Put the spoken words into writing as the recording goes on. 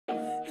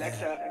I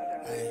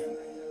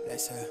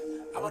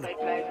wanna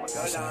play for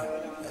so long.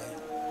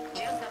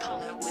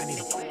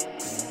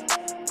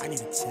 I need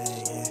a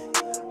tag, yeah.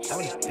 I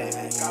want a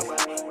bag,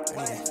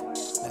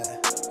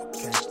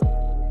 yeah.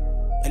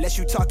 Unless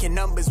you talking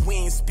numbers, we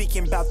ain't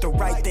speaking about the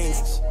right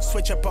things.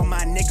 Switch up on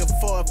my nigga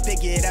for a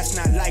figure, that's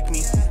not like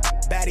me.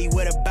 Baddie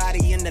with a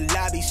body in the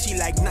lobby, she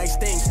like nice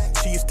things.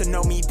 She used to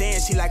know me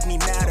then, she like me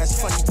now, that's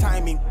funny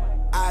timing.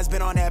 Eyes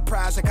been on that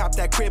prize, I cop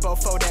that crib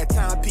for that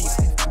timepiece.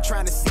 I'm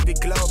trying to see the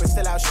globe and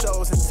sell out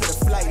shows until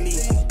the flight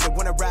leave. They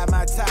wanna ride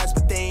my ties,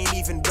 but they ain't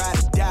even ride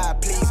or die,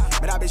 please.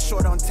 But I've been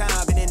short on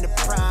time and in the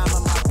prime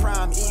of my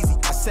prime easy.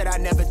 I said I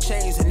never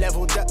changed and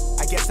leveled up,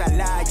 I guess I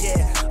lied,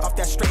 yeah. Off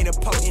that strain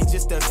of potent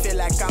just to feel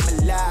like I'm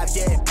alive,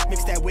 yeah.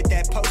 Mix that with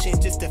that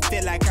potion just to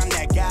feel like I'm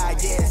that guy,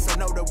 yeah. So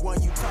know the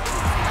one you talking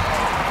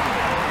to.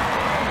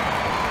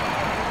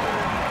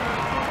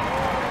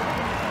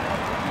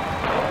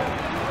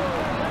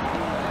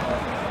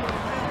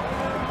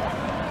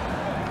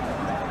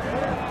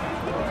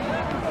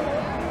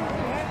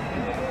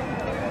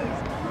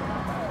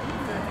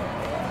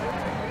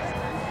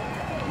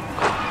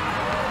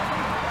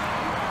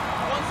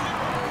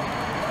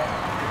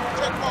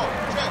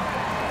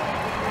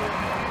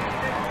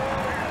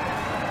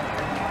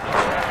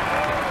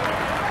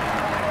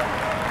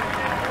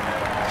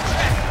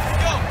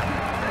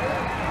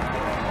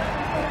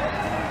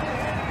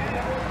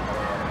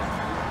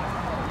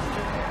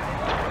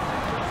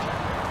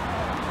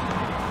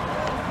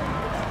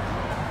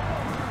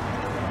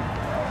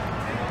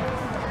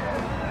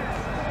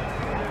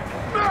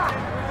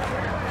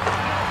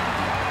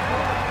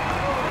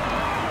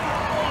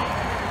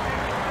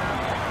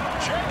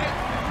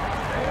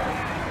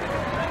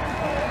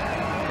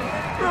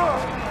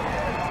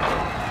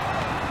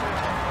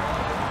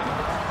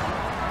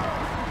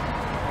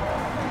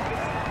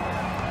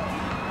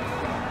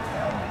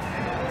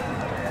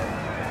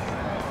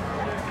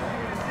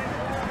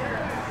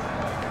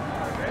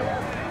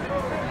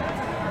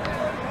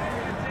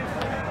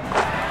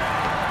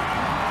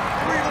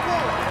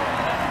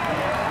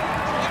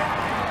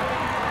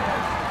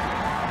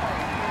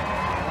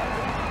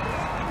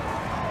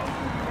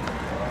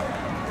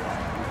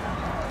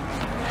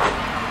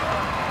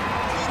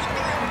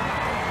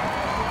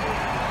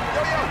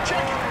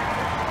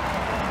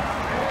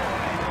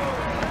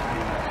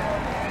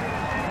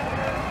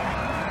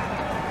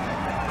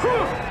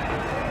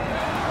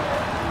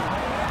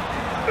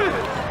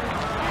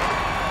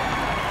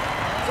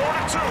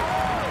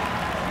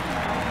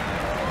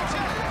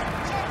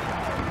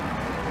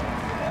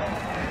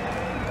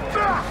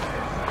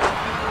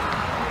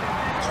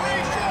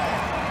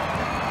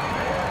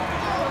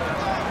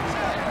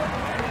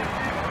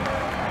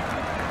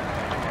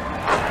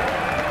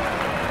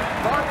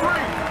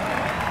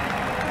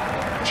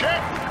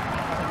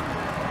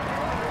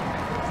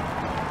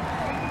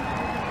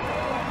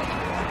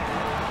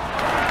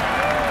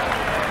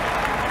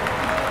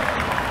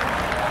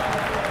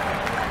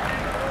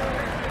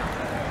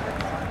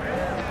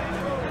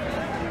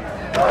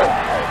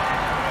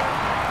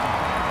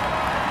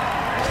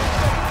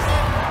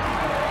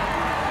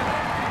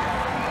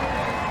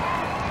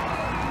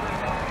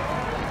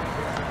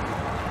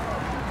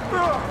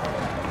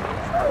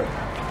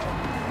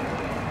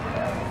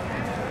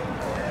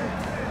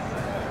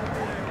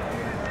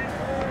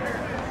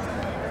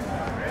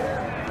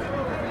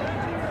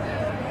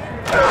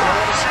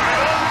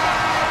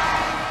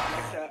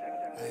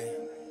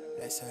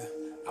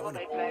 I wanna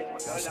play for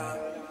so long.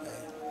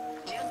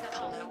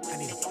 I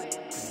need a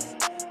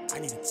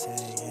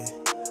tag, yeah.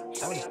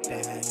 I want a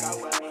bag,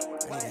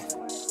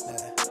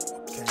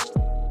 yeah.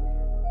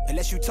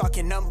 Unless you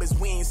talking numbers,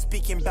 we ain't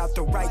speaking about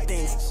the right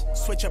things.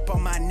 Switch up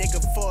on my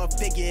nigga for a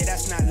figure,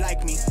 that's not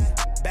like me.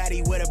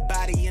 Baddie with a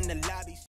body in the lobby.